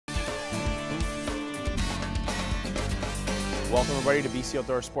Welcome everybody to BC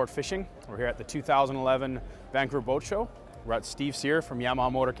Outdoor Sport Fishing. We're here at the 2011 Vancouver Boat Show. We're at Steve Sear from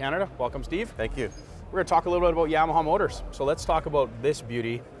Yamaha Motor Canada. Welcome, Steve. Thank you. We're going to talk a little bit about Yamaha motors. So let's talk about this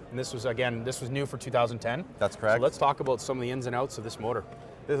beauty. And this was new for 2010. That's correct. So let's talk about some of the ins and outs of this motor.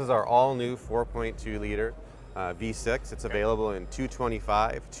 This is our all-new 4.2 liter V6. It's available in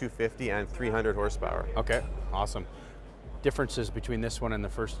 225, 250, and 300 horsepower. Okay, awesome. Differences between this one and the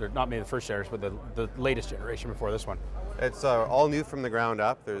first, not maybe the first generation, but the latest generation before this one? It's all new from the ground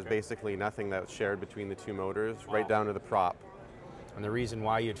up. There's basically nothing that's shared between the two motors, right down to the prop. And the reason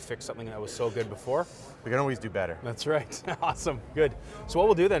why you'd fix something that was so good before? We can always do better. That's right. Awesome. Good. So what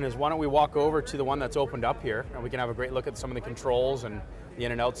we'll do then is why don't we walk over to the one that's opened up here, and we can have a great look at some of the controls and the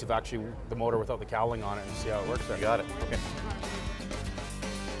in and outs of actually the motor without the cowling on it and see how it works there. You got it. Okay.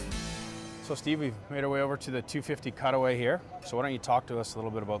 So Steve, we've made our way over to the 250 cutaway here. So why don't you talk to us a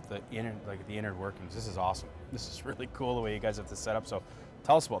little bit about the inner workings? This is awesome. This is really cool the way you guys have this set up. So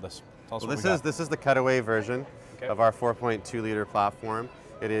tell us about this. Tell us This is the cutaway version of our 4.2 liter platform.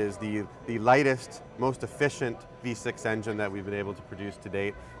 It is the lightest, most efficient V6 engine that we've been able to produce to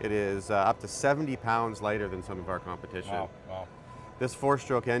date. It is up to 70 pounds lighter than some of our competition. Wow. Wow. This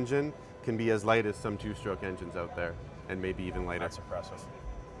 4-stroke engine can be as light as some 2-stroke engines out there, and maybe even lighter. That's impressive.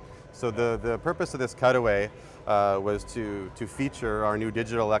 So the purpose of this cutaway was to feature our new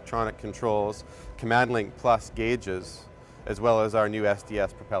digital electronic controls, Command Link Plus gauges, as well as our new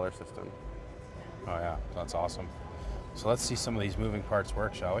SDS propeller system. Oh yeah, that's awesome. So let's see some of these moving parts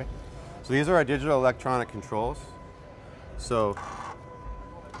work, shall we? So these are our digital electronic controls. So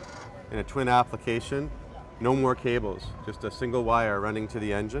in a twin application, no more cables, just a single wire running to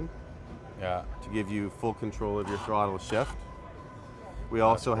the engine. Yeah. To give you full control of your throttle shift. We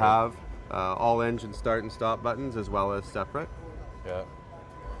also have all engine start and stop buttons as well as separate. Yeah.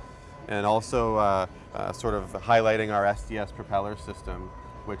 And also sort of highlighting our SDS propeller system,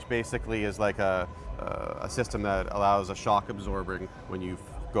 which basically is like a system that allows a shock absorber when you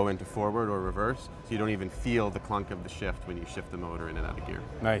go into forward or reverse, so you don't even feel the clunk of the shift when you shift the motor in and out of gear.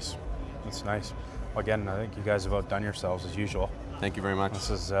 Nice. That's nice. Well, again, I think you guys have outdone yourselves as usual. Thank you very much. This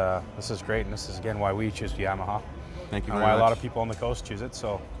is great, and this is again why we choose Yamaha. Thank you and very much. why a lot of people on the coast choose it.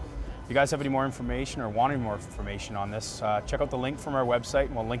 So if you guys have any more information or want any more information on this, check out the link from our website,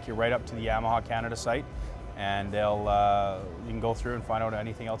 and we'll link you right up to the Yamaha Canada site, and you can go through and find out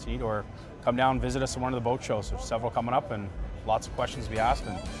anything else you need, or come down and visit us at one of the boat shows. There's several coming up and lots of questions to be asked,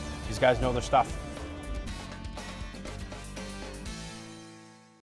 and these guys know their stuff.